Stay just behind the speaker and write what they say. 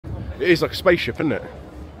It is like a spaceship, isn't it?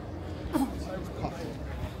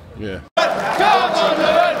 Yeah.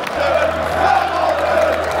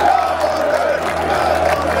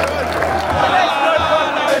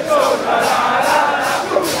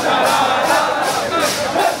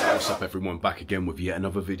 What's up everyone, back again with yet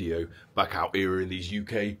another video, back out here in these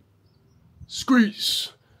UK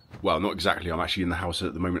streets. Well, not exactly, I'm actually in the house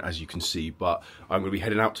at the moment as you can see, but I'm going to be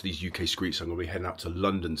heading out to these UK streets. I'm going to be heading out to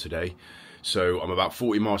London today. So I'm about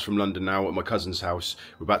 40 miles from London now at my cousin's house.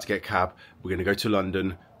 We're about to get a cab, we're going to go to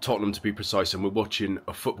London, Tottenham to be precise, and we're watching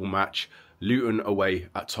a football match, Luton away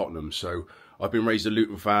at Tottenham. So I've been raised a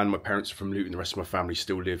Luton fan, my parents are from Luton, the rest of my family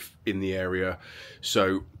still live in the area.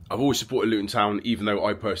 So I've always supported Luton Town, even though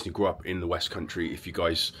I personally grew up in the West Country. If you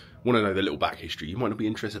guys want to know the little back history, you might not be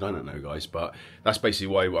interested, I don't know guys, but that's basically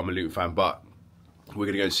why I'm a Luton fan. But we're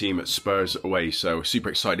going to go and see him at Spurs away, so super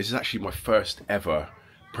excited. This is actually my first ever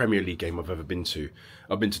Premier League game I've ever been to.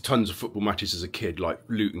 I've been to tons of football matches as a kid, like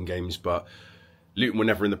Luton games, but Luton were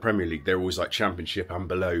never in the Premier League. They were always like Championship and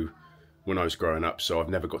below when I was growing up, so I've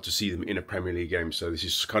never got to see them in a Premier League game. So this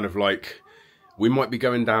is kind of like, we might be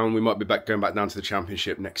going down, we might be going back down to the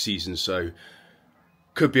Championship next season, so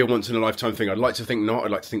could be a once in a lifetime thing. I'd like to think not.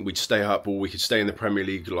 I'd like to think we'd stay up, or we could stay in the Premier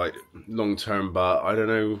League like long term, but I don't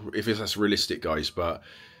know if that's realistic, guys. But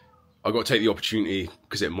I've got to take the opportunity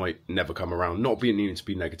because it might never come around. Not being needing to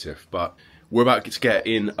be negative, but we're about to get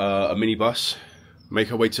in a minibus,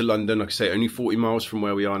 make our way to London. Like I say, only 40 miles from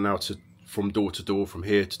where we are now, from door to door, from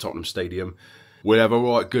here to Tottenham Stadium. We'll have a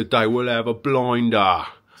right good day. We'll have a blinder.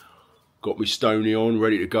 Got me Stony on,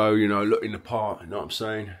 ready to go, you know, looking the part, you know what I'm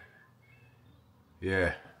saying?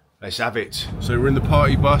 Yeah, let's have it. So we're in the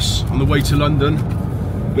party bus on the way to London.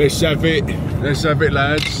 Let's have it,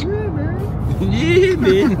 lads. Yeah, man. Yeah,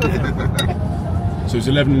 man. So it's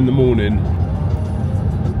 11 in the morning.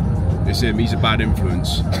 It's him, he's a bad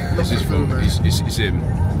influence. This is film, it's him.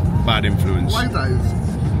 Bad influence. Why those?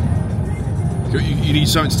 You need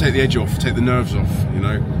something to take the edge off, take the nerves off, you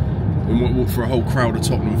know. We might walk for a whole crowd of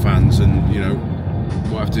Tottenham fans, and you know,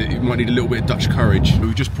 you might need a little bit of Dutch courage.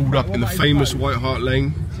 We've just pulled up in the famous White Hart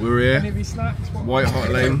Lane. We're here, White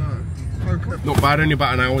Hart Lane. Not bad, only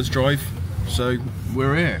about an hour's drive. So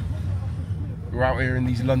we're here. We're out here in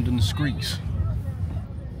these London streets.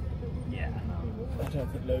 Yeah, I don't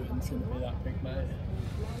think Luton's going to be that big, mate.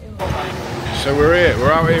 So we're here.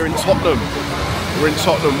 We're out here in Tottenham. We're in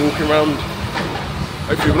Tottenham, walking around.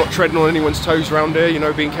 Hopefully we're not treading on anyone's toes around here, you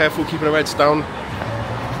know, being careful, keeping our heads down,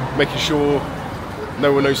 making sure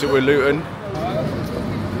no one knows that we're Luton.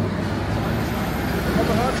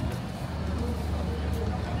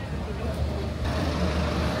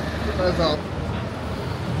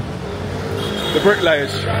 The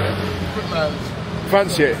bricklayers.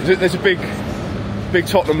 Fancy it. There's a big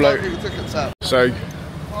Tottenham logo. So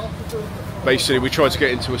basically we tried to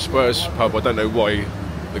get into a Spurs pub. I don't know why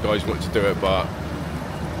the guys wanted to do it, but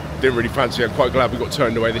didn't really fancy it. I'm quite glad we got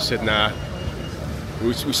turned away. They said nah.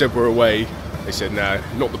 We said we're away. They said nah,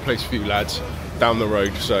 not the place for you lads. Down the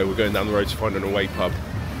road. So we're going down the road to find an away pub.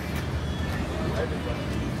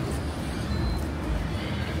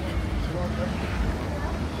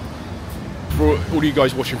 For all you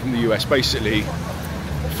guys watching from the US, basically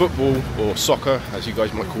football, or soccer as you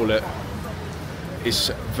guys might call it,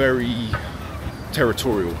 is very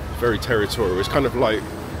territorial. Very territorial. It's kind of like,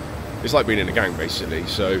 it's like being in a gang basically,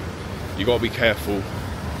 so you got to be careful.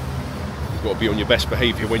 You've got to be on your best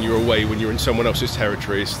behaviour when you're away, when you're in someone else's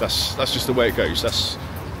territories. That's just the way it goes.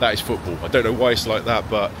 That is football. I don't know why it's like that,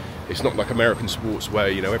 but it's not like American sports where,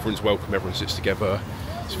 you know, everyone's welcome, everyone sits together.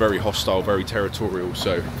 It's very hostile, very territorial.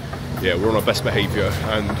 So yeah, we're on our best behaviour,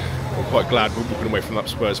 and I'm quite glad we're walking away from that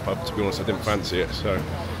Spurs pub. To be honest, I didn't fancy it. So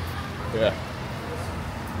yeah.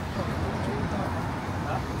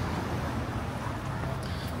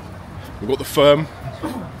 We've got the firm.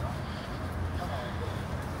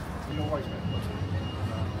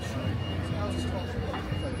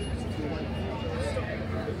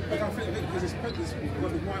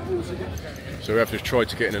 So we have just tried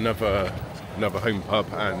to get in another home pub,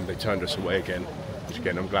 and they turned us away again, which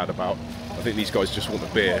again I'm glad about. I think these guys just want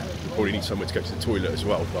a beer. We probably need somewhere to go to the toilet as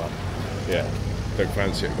well, but yeah, don't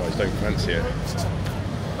fancy it guys, don't fancy it.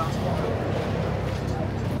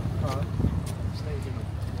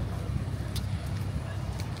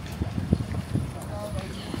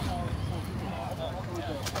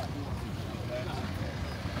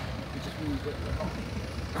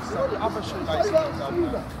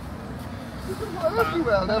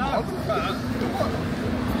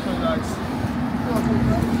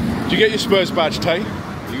 Did you get your Spurs badge, Tay?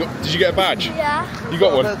 Did you get a badge? Yeah. You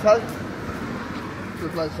got one?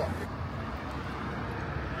 Good place up.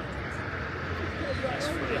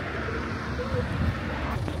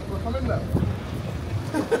 Come in there.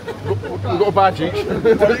 We've got a badge each.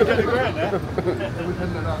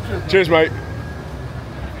 Cheers, mate.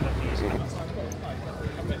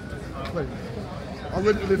 I'm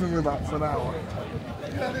in the living room about for an hour.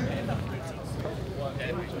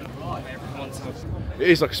 It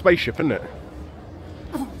is like a spaceship, isn't it?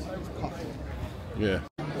 Yeah.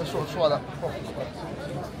 Let's try that.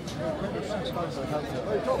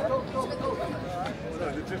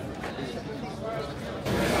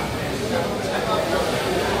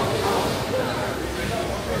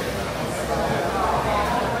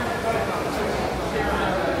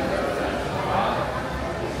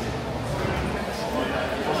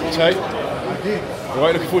 Tay?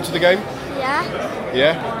 Alright, looking forward to the game? Yeah.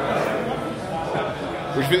 Yeah?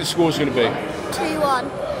 What do you think the score's going to be? 2-1.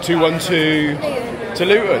 2-1 to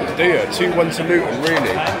Luton, do you? 2-1 to Luton,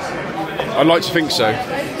 really? I'd like to think so. Yeah.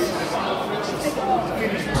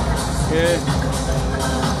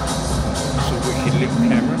 It's a wicked little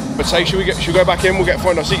camera. But say, should we go back in? We'll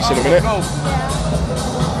find our seats in a minute.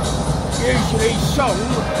 Usually song.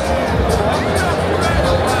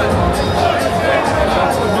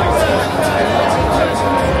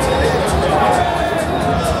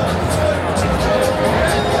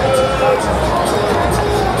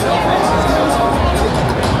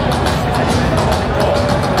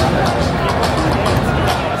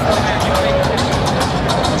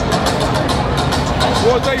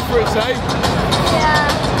 What a day for it, Tay? Yeah.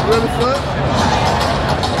 You ready for it?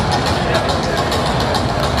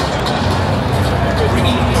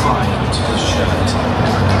 Bringing pride to the shirt.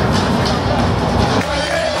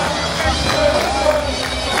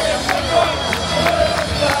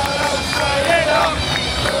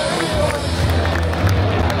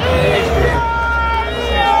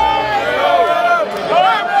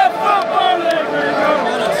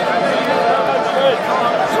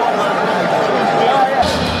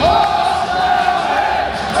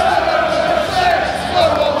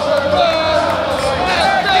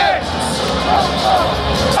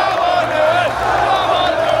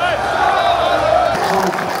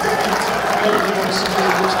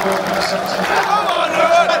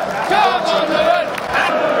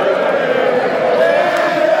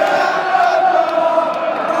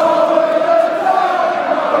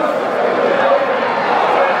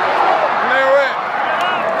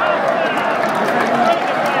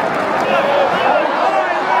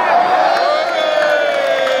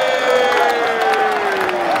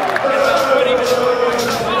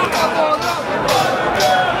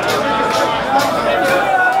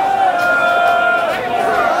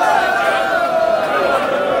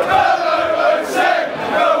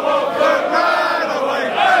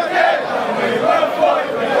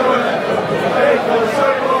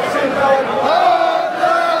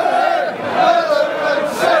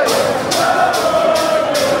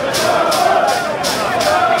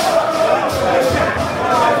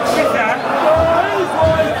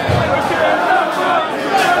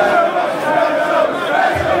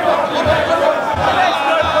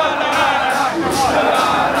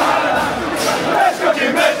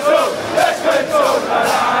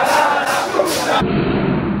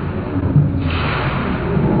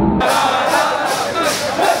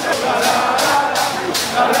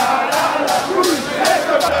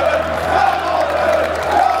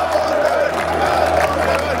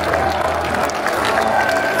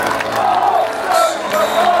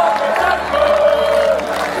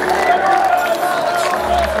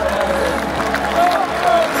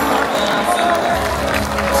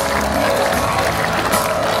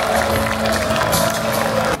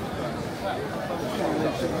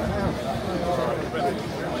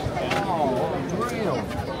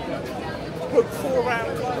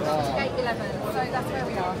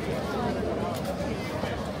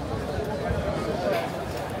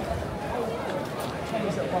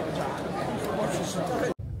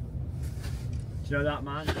 You know that,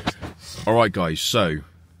 man? Alright guys, so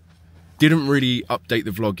didn't really update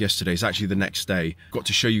the vlog yesterday. It's actually the next day. Got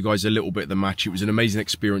to show you guys a little bit of the match. It was an amazing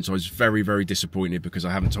experience. I was very, very disappointed because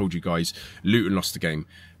I haven't told you guys, Luton lost the game.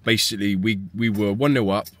 Basically, we were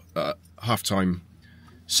 1-0 up at half-time.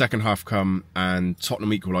 Second half come and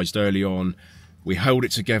Tottenham equalised early on. We held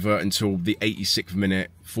it together until the 86th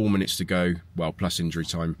minute, 4 minutes to go, well, plus injury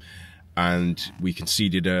time. And we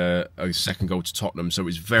conceded a second goal to Tottenham. So it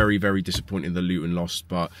was very, very disappointing that Luton lost.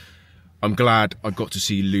 But I'm glad I got to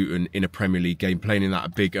see Luton in a Premier League game, playing in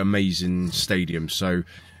that big, amazing stadium. So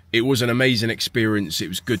it was an amazing experience. It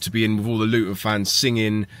was good to be in with all the Luton fans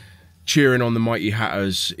singing, cheering on the Mighty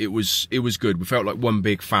Hatters. It was good. We felt like one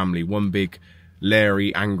big family, one big,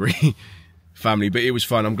 leery, angry family. But it was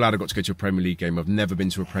fun. I'm glad I got to go to a Premier League game. I've never been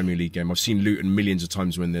to a Premier League game. I've seen Luton millions of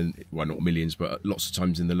times when they're, well, not millions, but lots of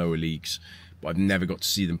times in the lower leagues. But I've never got to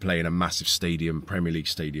see them play in a massive stadium, Premier League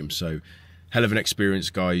stadium. So, hell of an experience,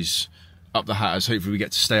 guys. Up the Hatters. Hopefully we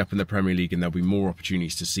get to stay up in the Premier League and there'll be more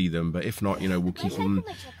opportunities to see them. But if not, you know, we'll keep them.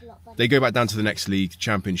 They go back down to the next league,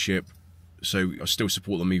 Championship. So I still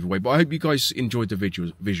support them either way. But I hope you guys enjoyed the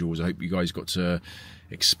visuals. I hope you guys got to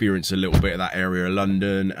experience a little bit of that area of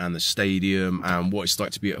London and the stadium and what it's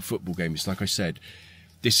like to be at a football game. It's like I said,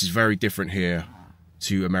 this is very different here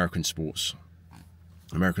to American sports.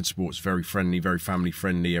 American sports, very friendly, very family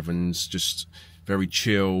friendly. Everyone's just very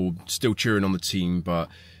chill, still cheering on the team, but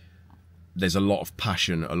there's a lot of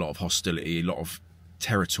passion, a lot of hostility, a lot of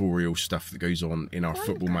territorial stuff that goes on in our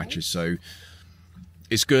football matches. So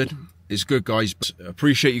it's good. It's good, guys.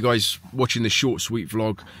 Appreciate you guys watching this short, sweet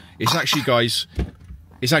vlog. It's actually, guys,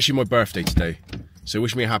 it's actually my birthday today. So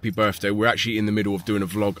wish me a happy birthday. We're actually in the middle of doing a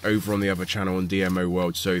vlog over on the other channel on DMO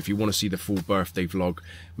World. So if you want to see the full birthday vlog,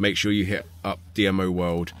 make sure you hit up DMO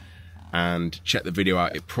World and check the video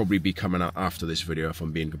out. It'll probably be coming out after this video if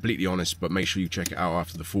I'm being completely honest, but make sure you check it out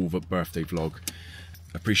after the full birthday vlog.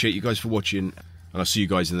 Appreciate you guys for watching, and I'll see you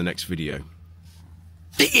guys in the next video.